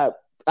 I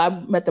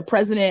met the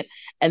president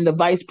and the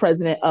vice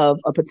president of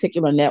a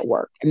particular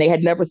network, and they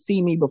had never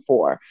seen me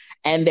before.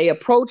 And they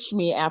approached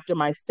me after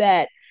my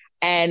set,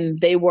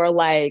 and they were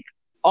like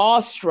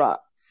awestruck,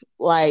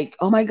 like,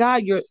 "Oh my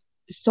God, you're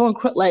so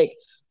incredible! Like,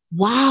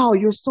 wow,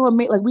 you're so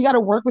amazing! Like, we got to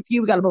work with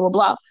you. We got to blah blah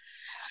blah."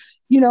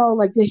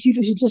 Like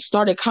you just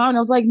started comedy. I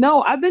was like,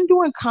 no, I've been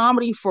doing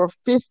comedy for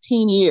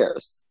 15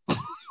 years,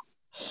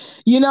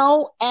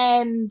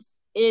 and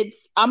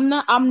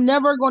I'm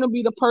never going to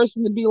be the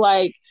person to be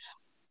like,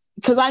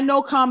 because I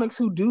know comics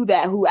who do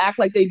that, who act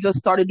like they just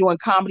started doing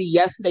comedy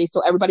yesterday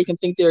so everybody can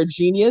think they're a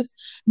genius.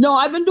 No,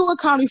 I've been doing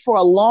comedy for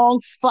a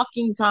long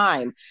fucking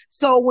time.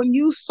 So when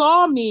you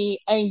saw me,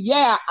 and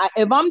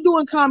if I'm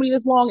doing comedy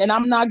this long and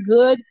I'm not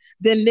good,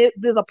 then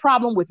there's a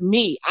problem with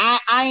me.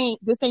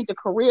 This ain't the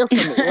career for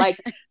me. Like,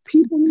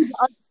 people need to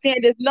understand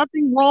there's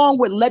nothing wrong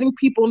with letting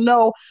people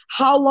know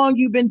how long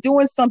you've been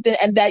doing something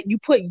and that you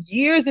put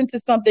years into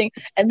something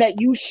and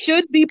that you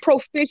should be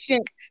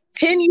proficient.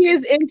 10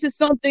 years into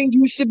something,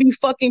 you should be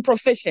fucking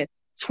proficient.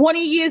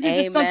 20 years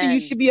into something, you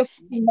should be a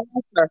fucking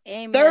master.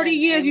 Amen. 30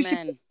 years,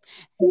 Amen.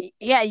 you should.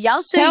 Yeah,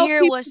 y'all should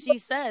hear what she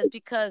says,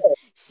 because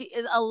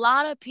a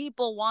lot of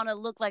people want to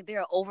look like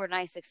they're an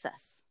overnight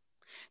success.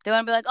 They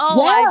want to be like,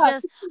 oh, yeah.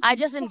 I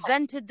just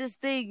invented this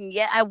thing.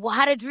 Yeah, I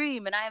had a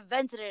dream and I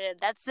invented it, and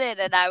that's it,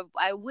 and I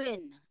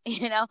win.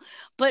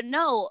 But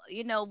no,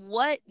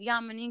 what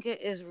Yamaneika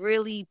is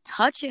really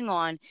touching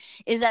on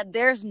is that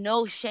there's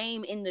no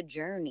shame in the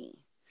journey.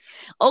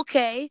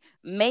 Okay,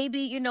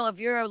 maybe, if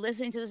you're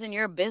listening to this and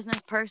you're a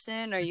business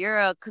person, or you're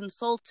a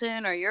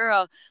consultant, or you're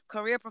a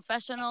career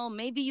professional,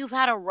 maybe you've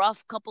had a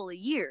rough couple of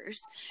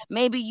years.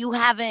 Maybe you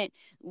haven't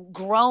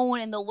grown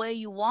in the way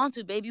you want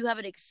to. Maybe you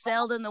haven't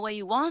excelled in the way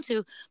you want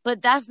to,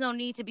 but that's no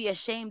need to be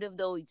ashamed of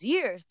those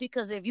years,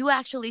 because if you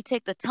actually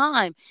take the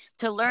time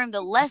to learn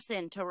the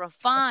lesson, to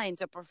refine,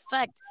 to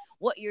perfect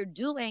what you're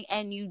doing,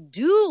 and you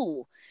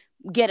do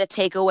get a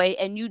takeaway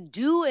and you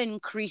do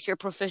increase your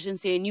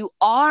proficiency and you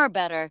are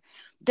better,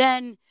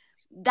 then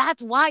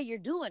that's why you're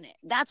doing it.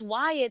 That's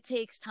why it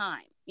takes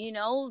time.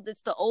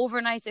 It's the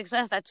overnight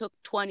success that took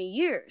 20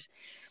 years.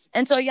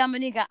 And so,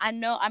 Yamaneika,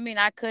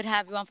 I could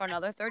have you on for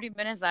another 30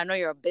 minutes, but I know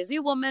you're a busy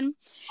woman.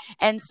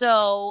 And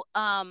so,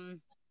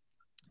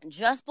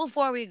 just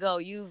before we go,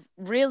 you've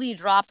really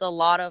dropped a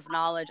lot of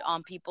knowledge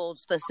on people,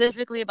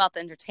 specifically about the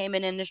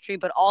entertainment industry,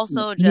 but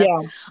also just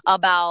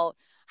about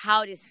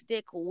how to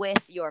stick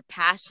with your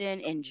passion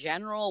in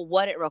general,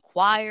 what it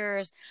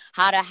requires,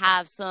 how to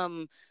have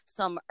some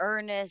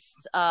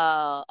earnest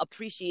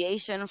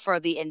appreciation for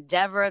the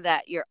endeavor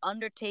that you're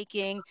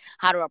undertaking,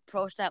 how to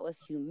approach that with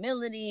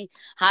humility,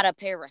 how to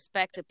pay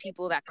respect to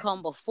people that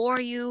come before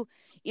you,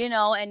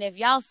 and if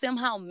y'all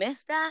somehow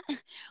missed that,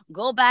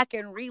 go back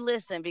and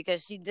re-listen,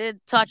 because she did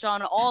touch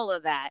on all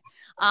of that.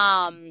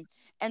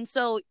 And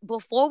so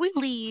before we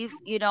leave,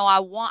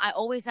 I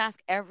always ask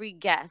every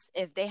guest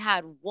if they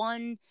had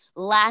one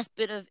last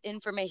bit of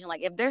information.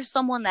 Like, if there's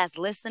someone that's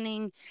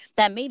listening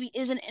that maybe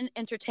isn't in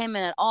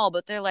entertainment at all,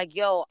 but they're like,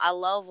 yo, I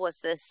love what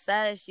sis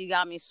says. She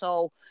got me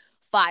so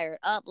fired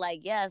up. Like,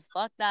 yes,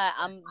 fuck that.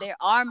 There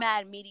are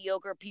mad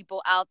mediocre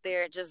people out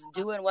there just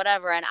doing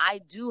whatever, and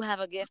I do have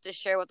a gift to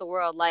share with the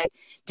world. Like,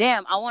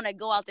 damn, I want to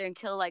go out there and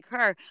kill like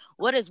her.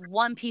 What is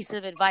one piece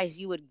of advice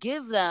you would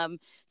give them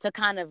to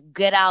kind of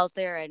get out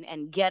there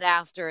and get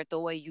after it the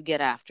way you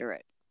get after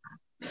it?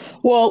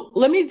 Well,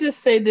 let me just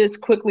say this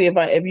quickly,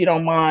 if you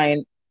don't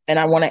mind, and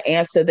I want to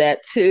answer that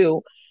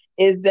too.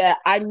 Is that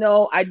I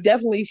know I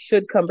definitely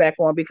should come back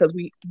on, because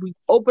we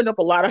opened up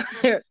a lot of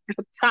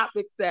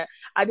topics that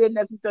I didn't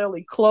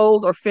necessarily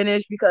close or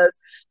finish, because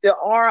there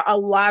are a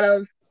lot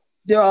of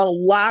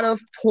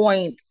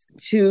points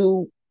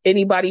to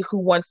anybody who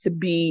wants to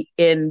be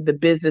in the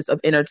business of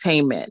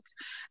entertainment.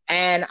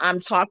 And I'm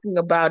talking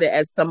about it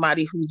as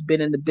somebody who's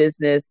been in the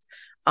business.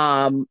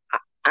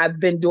 I've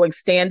been doing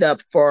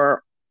stand-up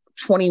for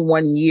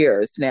 21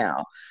 years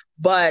now,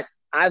 but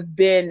I've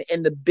been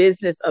in the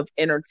business of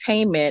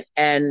entertainment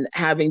and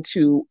having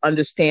to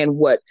understand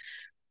what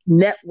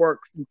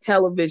networks and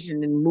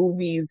television and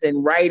movies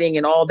and writing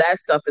and all that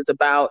stuff is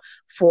about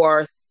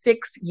for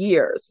 6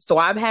 years. So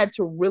I've had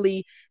to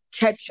really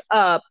catch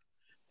up.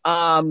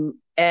 And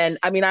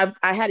I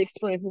had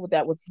experiences with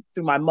that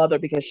through my mother,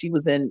 because she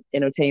was in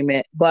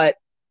entertainment. But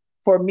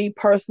for me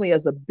personally,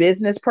 as a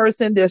business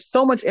person, there's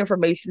so much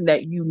information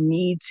that you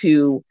need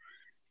to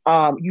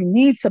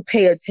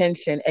pay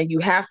attention, and you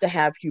have to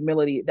have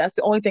humility. That's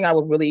the only thing I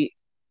would really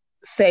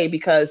say,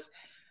 because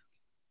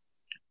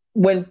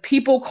when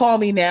people call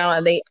me now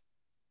and they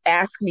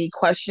ask me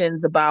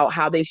questions about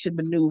how they should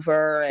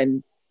maneuver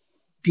and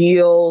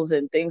deals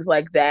and things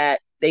like that,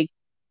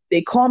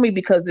 they call me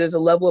because there's a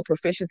level of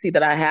proficiency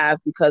that I have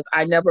because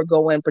I never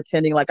go in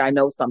pretending like I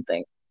know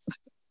something.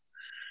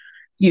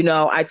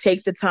 I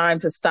take the time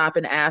to stop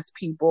and ask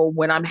people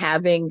when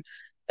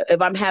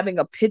if I'm having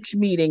a pitch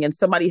meeting and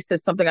somebody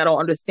says something I don't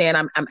understand,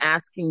 I'm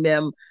asking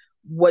them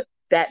what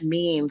that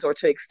means or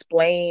to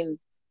explain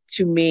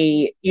to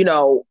me,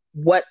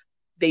 what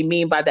they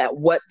mean by that,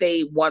 what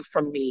they want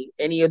from me,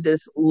 any of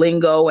this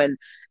lingo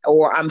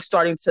or I'm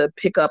starting to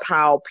pick up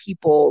how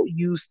people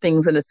use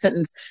things in a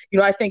sentence.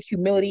 I think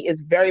humility is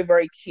very,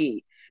 very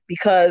key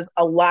because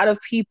a lot of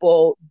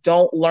people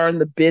don't learn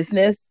the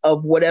business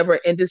of whatever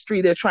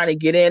industry they're trying to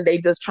get in. They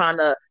just trying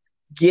to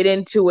get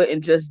into it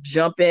and just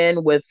jump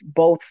in with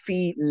both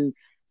feet. And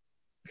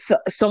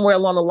somewhere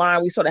along the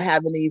line, we sort of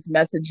having these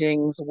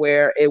messagings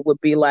where it would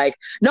be like,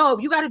 no,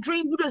 if you got a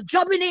dream, you just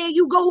jump in there,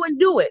 you go and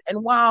do it.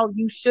 And while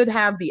you should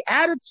have the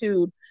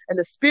attitude and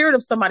the spirit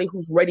of somebody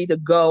who's ready to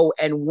go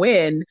and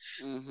win,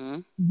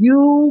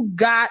 you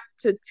got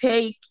to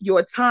take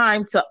your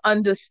time to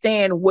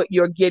understand what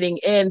you're getting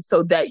in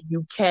so that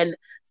you can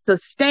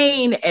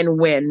sustain and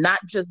win, not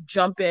just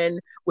jump in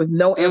with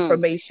no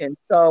information.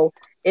 So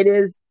it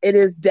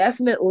is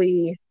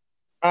definitely,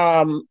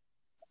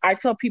 I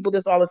tell people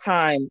this all the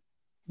time.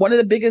 One of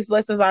the biggest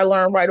lessons I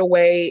learned right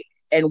away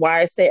and why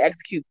I say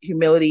execute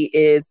humility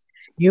is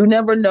you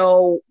never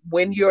know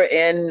when you're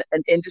in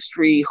an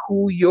industry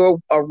who you're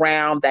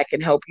around that can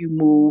help you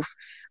move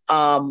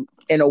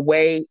in a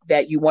way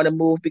that you want to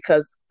move,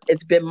 because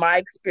it's been my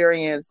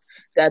experience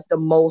that the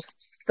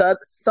most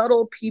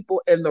subtle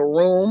people in the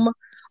room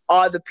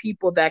are the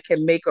people that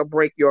can make or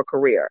break your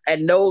career.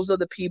 And those are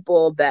the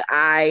people that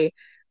I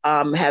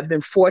have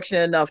been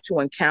fortunate enough to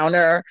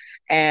encounter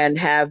and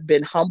have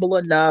been humble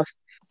enough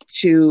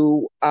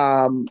to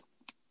count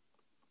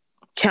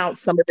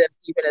some of them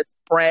even as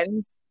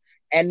friends.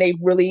 And they've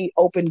really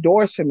opened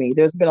doors for me.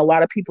 There's been a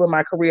lot of people in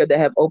my career that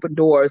have opened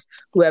doors,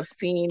 who have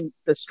seen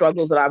the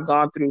struggles that I've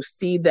gone through,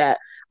 see that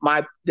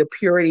the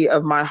purity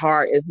of my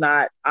heart is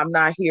not, I'm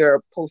not here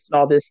posting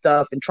all this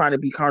stuff and trying to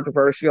be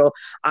controversial.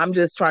 I'm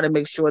just trying to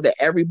make sure that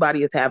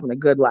everybody is having a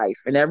good life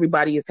and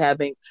everybody is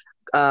having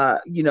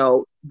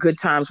good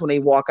times when they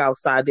walk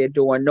outside their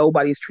door, and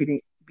nobody's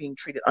being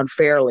treated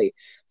unfairly.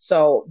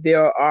 So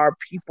there are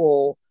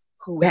people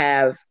who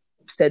have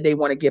said they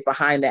want to get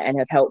behind that and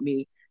have helped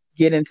me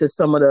get into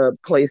some of the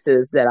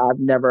places that I've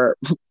never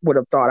would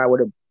have thought I would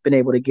have been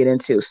able to get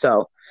into.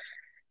 So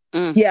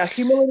yeah,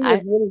 humility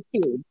is really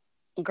key.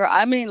 Girl,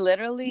 I mean,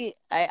 literally,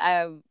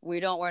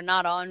 we're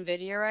not on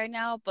video right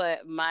now,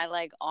 but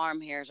my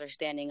arm hairs are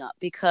standing up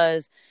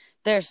because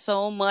there's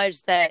so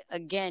much that,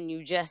 again,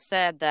 you just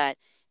said that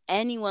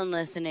anyone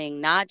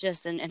listening, not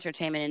just in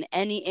entertainment, in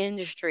any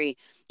industry,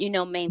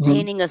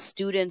 maintaining a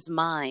student's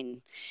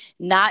mind,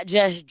 not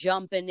just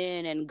jumping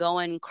in and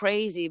going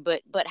crazy,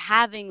 but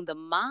having the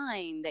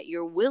mind that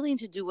you're willing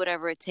to do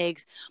whatever it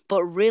takes,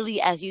 but really,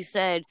 as you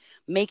said,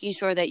 making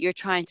sure that you're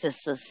trying to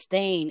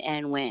sustain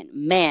and win.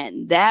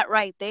 Man, that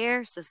right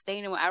there,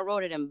 sustain and win, I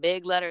wrote it in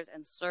big letters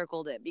and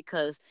circled it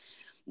because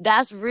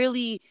that's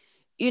really,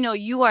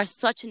 you are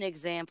such an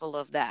example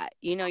of that.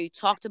 You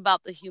talked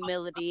about the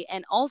humility,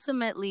 and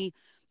ultimately,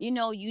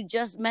 you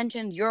just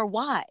mentioned your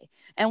why.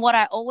 And what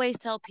I always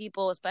tell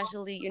people,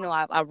 especially,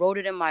 I wrote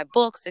it in my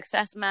book,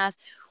 Success Math.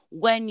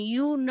 When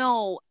you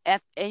know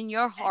in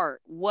your heart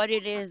what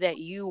it is that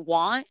you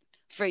want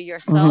for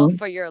yourself,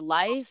 for your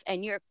life,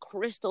 and you're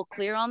crystal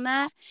clear on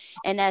that.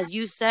 And as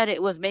you said,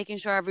 it was making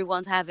sure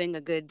everyone's having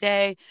a good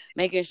day,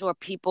 making sure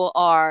people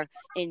are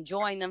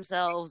enjoying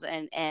themselves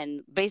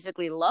and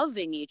basically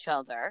loving each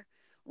other,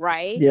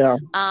 right? Yeah.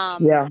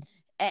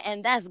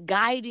 And that's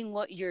guiding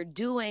what you're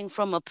doing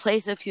from a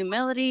place of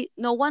humility.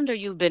 No wonder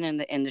you've been in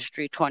the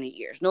industry 20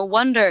 years. No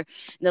wonder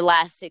in the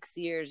last 6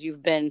 years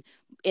you've been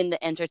in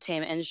the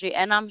entertainment industry.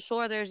 And I'm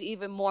sure there's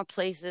even more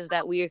places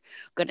that we're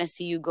going to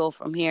see you go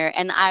from here.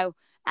 And I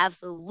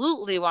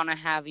absolutely want to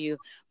have you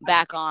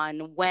back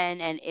on when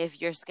and if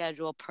your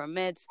schedule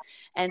permits.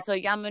 And so,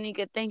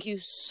 Yamaneika, thank you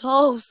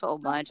so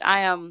much.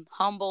 I am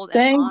humbled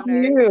and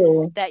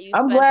honored that you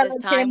spent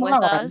this time with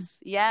us.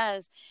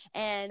 Yes.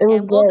 And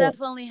we'll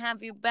definitely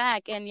have you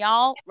back. And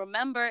y'all,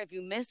 remember, if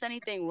you missed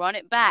anything, run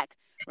it back.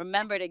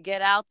 Remember to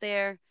get out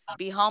there,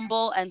 be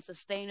humble, and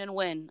sustain and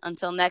win.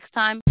 Until next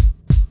time.